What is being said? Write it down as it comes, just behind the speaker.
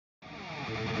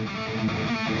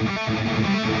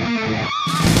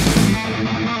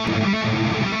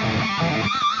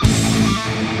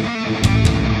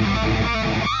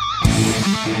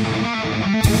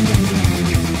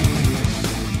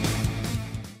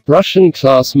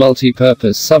Russian-class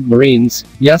multipurpose submarines,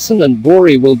 Yasen and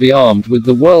Borey will be armed with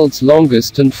the world's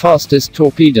longest and fastest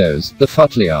torpedoes, the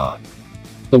Futlyar.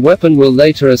 The weapon will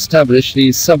later establish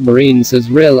these submarines as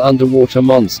real underwater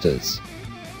monsters.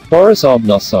 Boris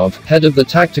Obnosov, head of the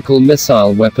tactical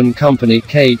missile weapon company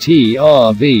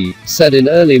KTRV, said in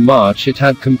early March it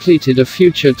had completed a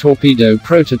future torpedo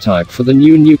prototype for the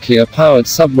new nuclear-powered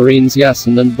submarines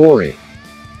Yasen and Borey.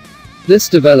 This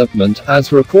development,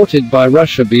 as reported by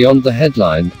Russia Beyond the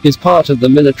Headline, is part of the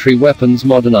military weapons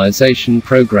modernization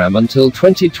program until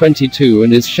 2022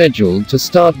 and is scheduled to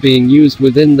start being used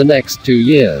within the next 2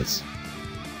 years.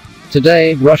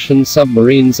 Today, Russian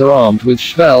submarines are armed with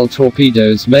Shkval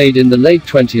torpedoes made in the late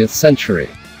 20th century.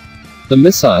 The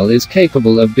missile is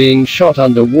capable of being shot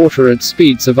underwater at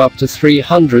speeds of up to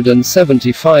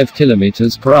 375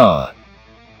 km per hour.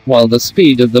 While the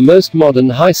speed of the most modern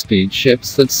high-speed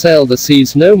ships that sail the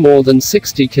seas no more than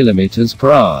 60 km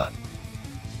per hour.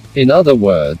 In other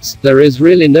words, there is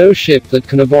really no ship that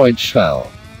can avoid Shkval.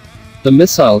 The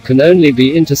missile can only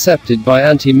be intercepted by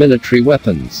anti-military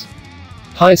weapons.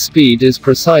 High speed is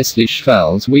precisely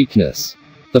Shkval's weakness.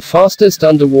 The fastest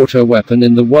underwater weapon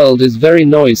in the world is very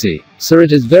noisy, so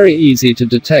it is very easy to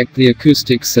detect the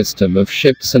acoustic system of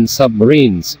ships and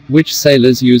submarines, which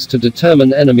sailors use to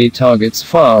determine enemy targets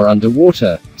far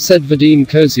underwater, said Vadim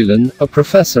Kozulin, a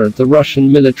professor at the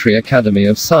Russian Military Academy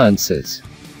of Sciences.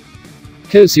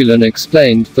 Kozulin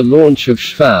explained the launch of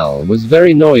Shkval was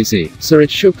very noisy, so it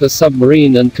shook the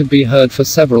submarine and could be heard for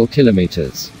several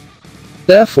kilometers.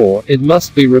 Therefore, it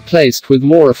must be replaced with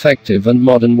more effective and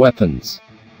modern weapons.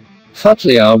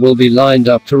 Futlyar will be lined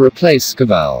up to replace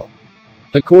Shkval.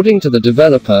 According to the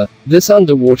developer, this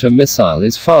underwater missile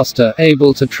is faster,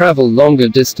 able to travel longer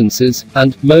distances,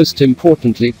 and, most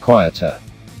importantly, quieter.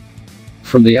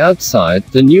 From the outside,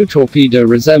 the new torpedo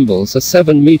resembles a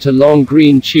 7-meter-long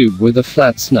green tube with a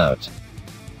flat snout.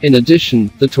 In addition,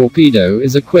 the torpedo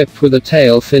is equipped with a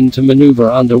tail fin to maneuver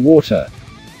underwater.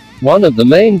 One of the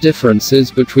main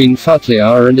differences between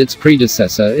Futlyar and its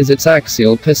predecessor is its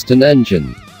axial piston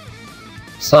engine.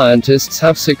 Scientists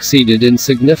have succeeded in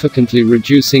significantly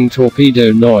reducing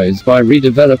torpedo noise by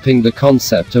redeveloping the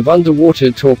concept of underwater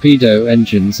torpedo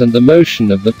engines and the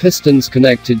motion of the pistons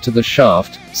connected to the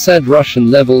shaft, said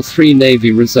Russian Level 3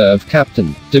 Navy Reserve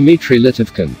Captain, Dmitry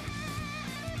Litovkin.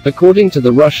 According to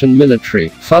the Russian military,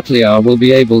 Futlyar will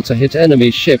be able to hit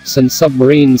enemy ships and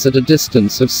submarines at a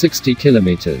distance of 60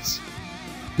 kilometers.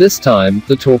 This time,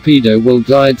 the torpedo will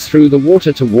glide through the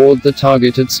water toward the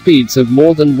target at speeds of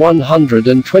more than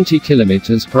 120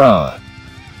 km per hour.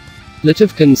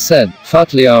 Litovkin said,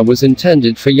 Futlyar was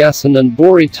intended for Yasen and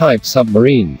Borey type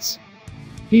submarines.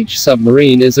 Each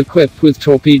submarine is equipped with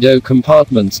torpedo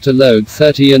compartments to load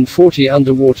 30 and 40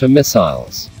 underwater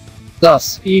missiles.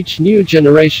 Thus, each new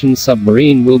generation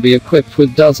submarine will be equipped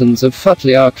with dozens of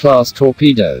Futlyar-class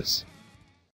torpedoes.